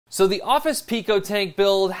So the office Pico tank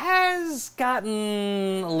build has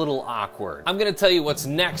gotten a little awkward. I'm gonna tell you what's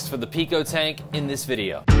next for the Pico tank in this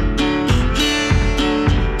video.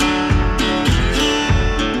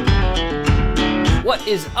 What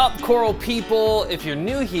is up, coral people? If you're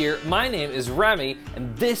new here, my name is Remy,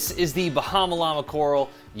 and this is the Bahama Llama Coral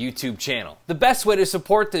YouTube channel. The best way to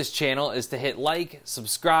support this channel is to hit like,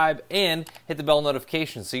 subscribe, and hit the bell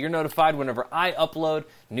notification so you're notified whenever I upload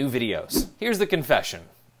new videos. Here's the confession.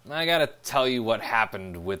 I gotta tell you what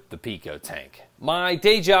happened with the Pico tank. My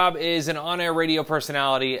day job is an on-air radio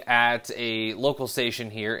personality at a local station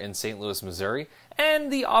here in St. Louis, Missouri,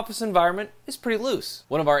 and the office environment is pretty loose.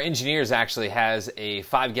 One of our engineers actually has a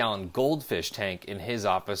 5-gallon goldfish tank in his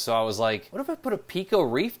office, so I was like, what if I put a Pico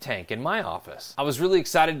Reef tank in my office? I was really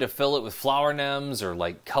excited to fill it with flower anemones or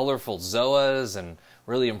like colorful zoas and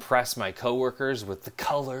really impress my coworkers with the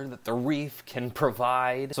color that the reef can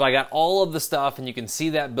provide. So I got all of the stuff, and you can see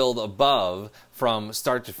that build above from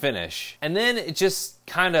start to finish. And then it just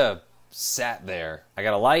kind of sat there. I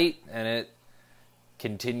got a light and it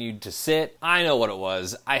continued to sit. I know what it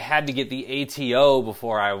was. I had to get the ATO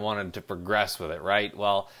before I wanted to progress with it, right?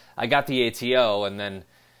 Well, I got the ATO and then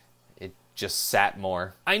it just sat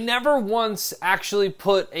more. I never once actually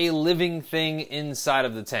put a living thing inside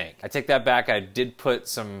of the tank. I take that back. I did put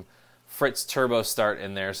some Fritz turbo start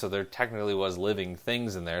in there, so there technically was living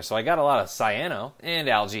things in there. So I got a lot of cyano and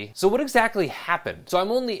algae. So what exactly happened? So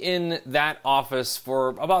I'm only in that office for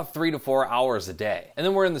about 3 to 4 hours a day. And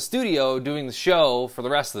then we're in the studio doing the show for the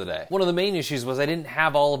rest of the day. One of the main issues was I didn't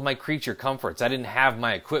have all of my creature comforts. I didn't have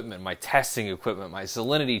my equipment, my testing equipment, my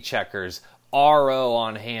salinity checkers, RO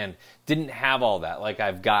on hand. Didn't have all that like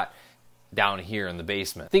I've got down here in the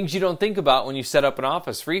basement. Things you don't think about when you set up an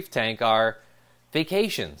office reef tank are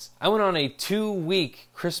vacations. I went on a 2-week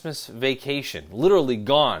Christmas vacation, literally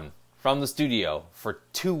gone from the studio for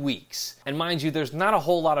 2 weeks. And mind you, there's not a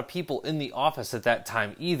whole lot of people in the office at that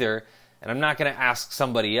time either, and I'm not gonna ask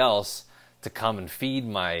somebody else to come and feed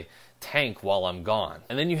my tank while I'm gone.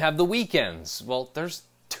 And then you have the weekends. Well, there's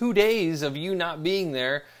 2 days of you not being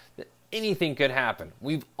there that anything could happen.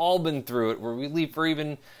 We've all been through it where we leave for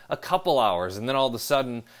even a couple hours and then all of a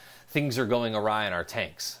sudden things are going awry in our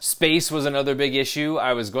tanks. Space was another big issue.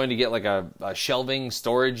 I was going to get like a shelving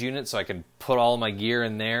storage unit so I could put all my gear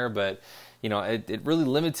in there, but you know, it really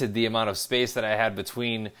limited the amount of space that I had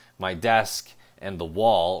between my desk and the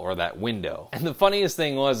wall or that window. And the funniest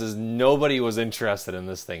thing is nobody was interested in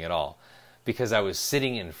this thing at all because I was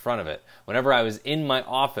sitting in front of it. Whenever I was in my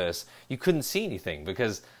office, you couldn't see anything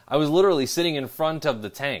because I was literally sitting in front of the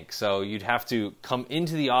tank. So you'd have to come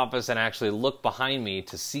into the office and actually look behind me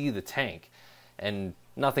to see the tank. And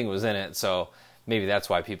nothing was in it, so maybe that's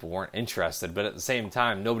why people weren't interested. But at the same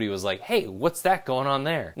time, nobody was like, hey, what's that going on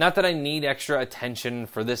there? Not that I need extra attention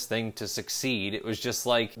for this thing to succeed. It was just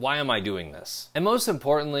like, why am I doing this? And most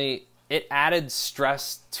importantly, it added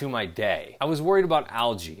stress to my day. I was worried about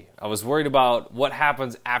algae. I was worried about what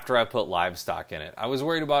happens after I put livestock in it. I was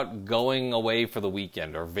worried about going away for the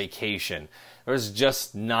weekend or vacation. There was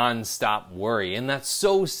just non-stop worry, and that's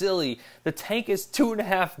so silly. The tank is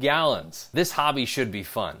 2.5 gallons. This hobby should be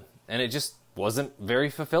fun, and it just wasn't very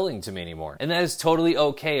fulfilling to me anymore. And that is totally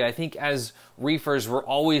okay. I think as reefers, we're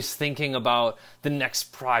always thinking about the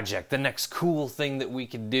next project, the next cool thing that we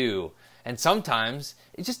could do. And sometimes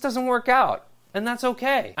it just doesn't work out, and that's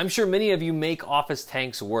okay. I'm sure many of you make office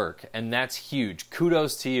tanks work, and that's huge.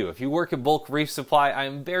 Kudos to you. If you work at Bulk Reef Supply,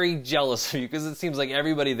 I'm very jealous of you because it seems like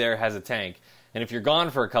everybody there has a tank. And if you're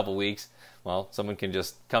gone for a couple weeks, well, someone can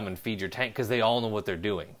just come and feed your tank because they all know what they're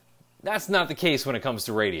doing. That's not the case when it comes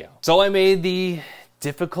to radio. So I made the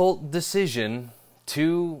difficult decision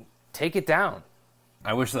to take it down.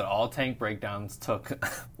 I wish that all tank breakdowns took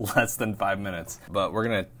less than 5 minutes, but we're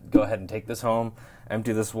gonna go ahead and take this home,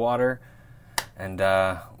 empty this water, and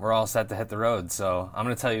we're all set to hit the road. So I'm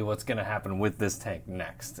gonna tell you what's gonna happen with this tank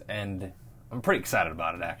next, and I'm pretty excited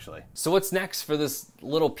about it actually. So what's next for this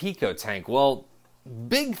little Pico tank? Well,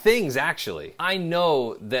 big things actually. I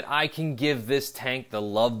know that I can give this tank the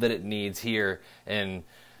love that it needs here in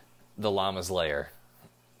the llama's lair.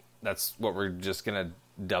 That's what we're just gonna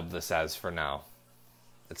dub this as for now.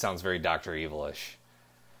 It sounds very Dr. Evil-ish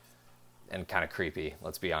and kind of creepy,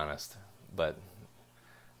 let's be honest, but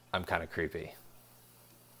I'm kind of creepy.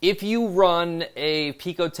 If you run a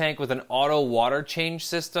Pico tank with an auto water change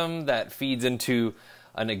system that feeds into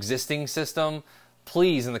an existing system,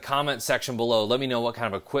 please in the comment section below let me know what kind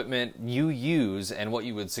of equipment you use and what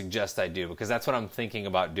you would suggest I do, because that's what I'm thinking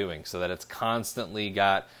about doing so that it's constantly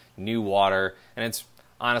got new water and it's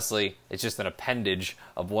Honestly, it's just an appendage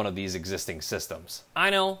of one of these existing systems.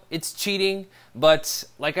 I know, it's cheating, but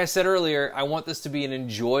like I said earlier, I want this to be an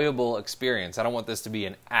enjoyable experience. I don't want this to be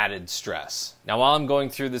an added stress. Now, while I'm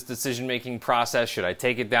going through this decision-making process, should I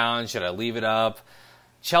take it down? Should I leave it up?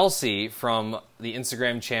 Chelsie from the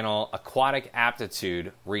Instagram channel Aquatic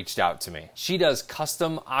Aptitude reached out to me. She does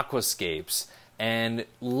custom aquascapes and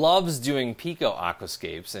loves doing Pico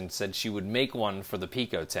aquascapes and said she would make one for the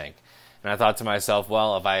Pico tank. And I thought to myself,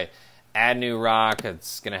 well, if I add new rock,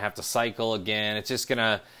 it's going to have to cycle again. It's just going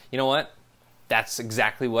to, you know what? That's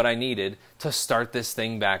exactly what I needed to start this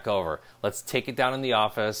thing back over. Let's take it down in the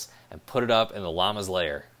office and put it up in the llama's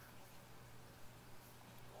lair.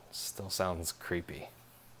 Still sounds creepy.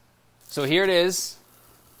 So here it is.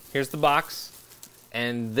 Here's the box.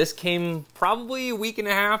 And this came probably a week and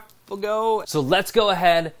a half ago. So let's go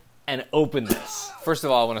ahead and open this. First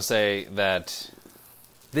of all, I want to say that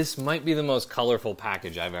this might be the most colorful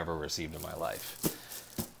package I've ever received in my life.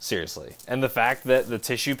 Seriously. And the fact that the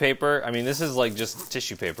tissue paper, I mean, this is like just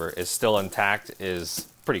tissue paper, is still intact is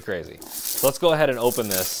pretty crazy. So let's go ahead and open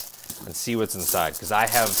this and see what's inside, because I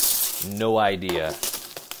have no idea.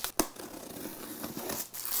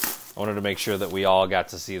 I wanted to make sure that we all got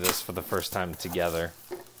to see this for the first time together.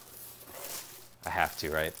 I have to,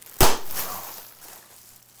 right?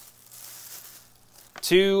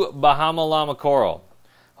 To Bahama Llama Coral.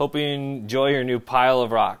 Hope you enjoy your new pile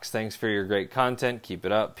of rocks. Thanks for your great content. Keep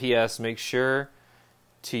it up. P.S. Make sure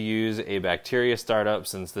to use a bacteria startup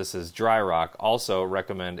since this is dry rock. Also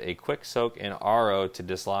recommend a quick soak in RO to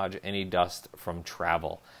dislodge any dust from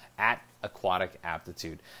travel. At Aquatic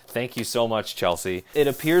Aptitude. Thank you so much, Chelsie. It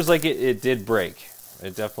appears like it did break.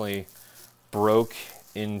 It definitely broke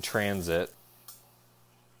in transit.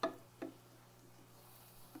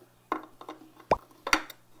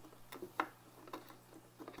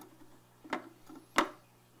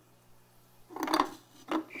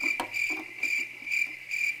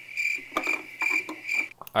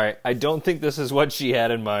 All right, I don't think this is what she had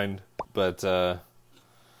in mind, but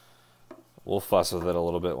we'll fuss with it a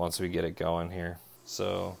little bit once we get it going here.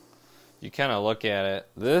 So you kind of look at it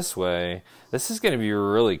this way. This is going to be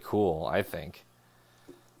really cool, I think.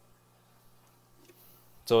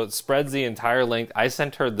 So it spreads the entire length. I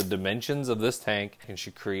sent her the dimensions of this tank, and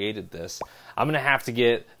she created this. I'm going to have to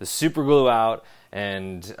get the super glue out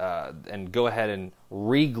and go ahead and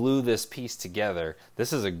re-glue this piece together.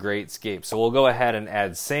 This is a great scape. So we'll go ahead and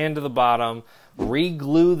add sand to the bottom,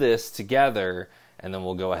 re-glue this together, and then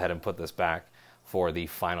we'll go ahead and put this back for the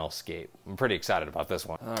final scape. I'm pretty excited about this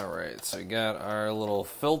one. All right, so we got our little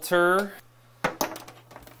filter.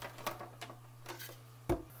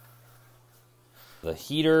 The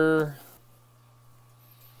heater.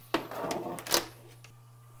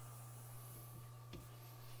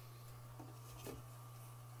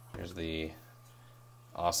 Here's the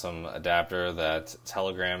awesome adapter that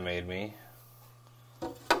Telegram made me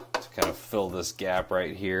to kind of fill this gap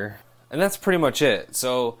right here. And that's pretty much it.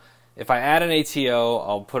 So if I add an ATO,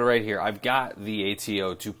 I'll put it right here. I've got the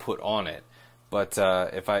ATO to put on it. But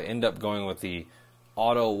if I end up going with the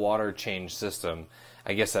auto water change system,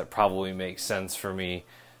 I guess that probably makes sense for me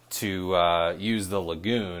to use the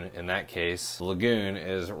Lagoon in that case. The Lagoon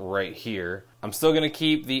is right here. I'm still going to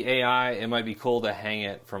keep the AI. It might be cool to hang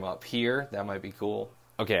it from up here. That might be cool.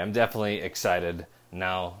 Okay, I'm definitely excited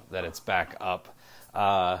now that it's back up.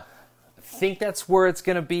 I think that's where it's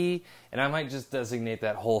going to be, and I might just designate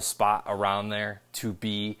that whole spot around there to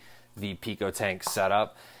be the Pico tank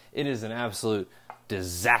setup. It is an absolute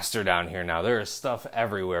disaster down here now. There is stuff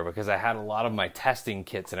everywhere because I had a lot of my testing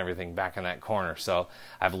kits and everything back in that corner, so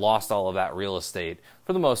I've lost all of that real estate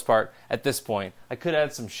for the most part at this point. I could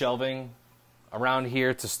add some shelving around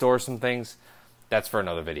here to store some things. That's for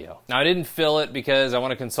another video. Now, I didn't fill it because I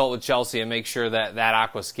want to consult with Chelsie and make sure that that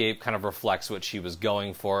aquascape kind of reflects what she was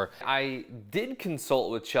going for. I did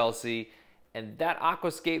consult with Chelsie, and that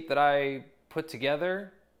aquascape that I put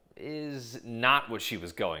together is not what she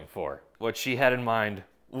was going for. What she had in mind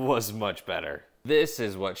was much better. This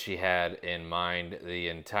is what she had in mind the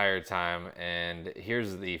entire time, and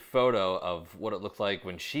here's the photo of what it looked like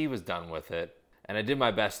when she was done with it. And I did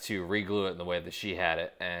my best to re-glue it in the way that she had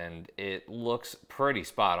it, and it looks pretty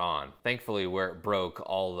spot on. Thankfully, where it broke,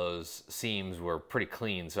 all those seams were pretty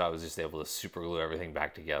clean, so I was just able to super glue everything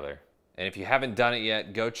back together. And if you haven't done it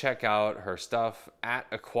yet, go check out her stuff at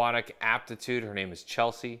Aquatic Aptitude. Her name is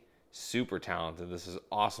Chelsie. Super talented. This is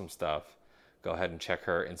awesome stuff. Go ahead and check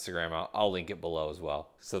her Instagram out. I'll link it below as well.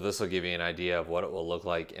 So this will give you an idea of what it will look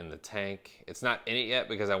like in the tank. It's not in it yet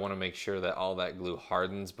because I want to make sure that all that glue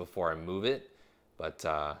hardens before I move it. But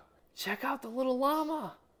check out the little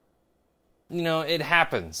llama. you know, it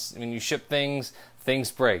happens. When you ship things,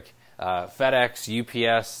 things break. FedEx,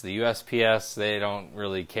 UPS, the USPS, they don't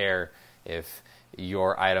really care if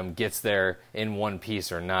your item gets there in one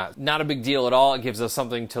piece or not. Not a big deal at all. It gives us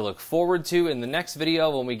something to look forward to in the next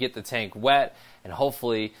video when we get the tank wet and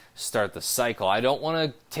hopefully start the cycle. I don't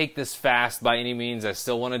want to take this fast by any means. I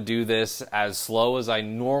still want to do this as slow as I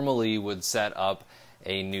normally would set up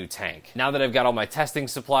a new tank. Now that I've got all my testing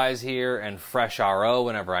supplies here and fresh RO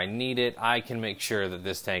whenever I need it, I can make sure that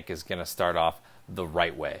this tank is going to start off the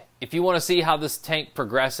right way. If you want to see how this tank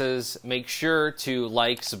progresses, make sure to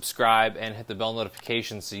like, subscribe, and hit the bell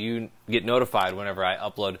notification so you get notified whenever I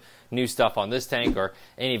upload new stuff on this tank or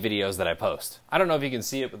any videos that I post. I don't know if you can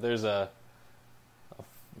see it, but there's a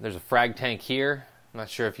frag tank here. I'm not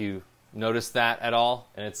sure if you noticed that at all,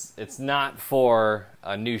 and it's not for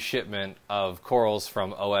a new shipment of corals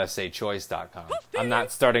from OSAchoice.com. I'm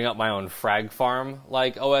not starting up my own frag farm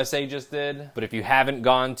like OSA just did, but if you haven't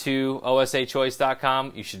gone to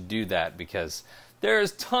OSAchoice.com, you should do that because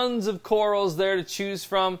there's tons of corals there to choose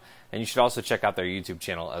from, and you should also check out their YouTube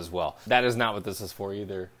channel as well. That is not what this is for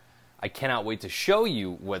either. I cannot wait to show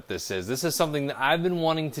you what this is. This is something that I've been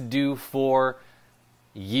wanting to do for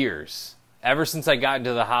years. Ever since I got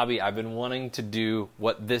into the hobby, I've been wanting to do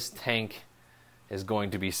what this tank is going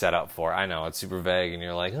to be set up for. I know, it's super vague, and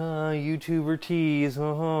you're like, oh, YouTuber tease,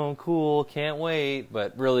 oh, cool, can't wait.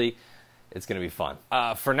 But really, it's going to be fun.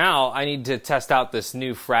 For now, I need to test out this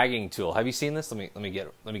new fragging tool. Have you seen this? Let me get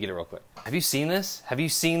it real quick. Have you seen this? Have you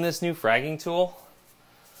seen this new fragging tool?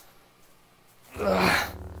 Ugh.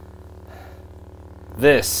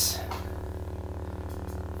 This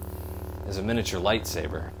is a miniature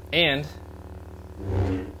lightsaber. And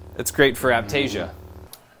it's great for Aptasia.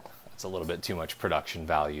 It's a little bit too much production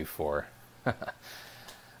value for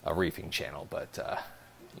a reefing channel, but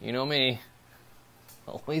you know me,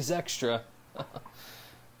 always extra.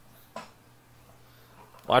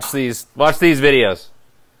 Watch these videos.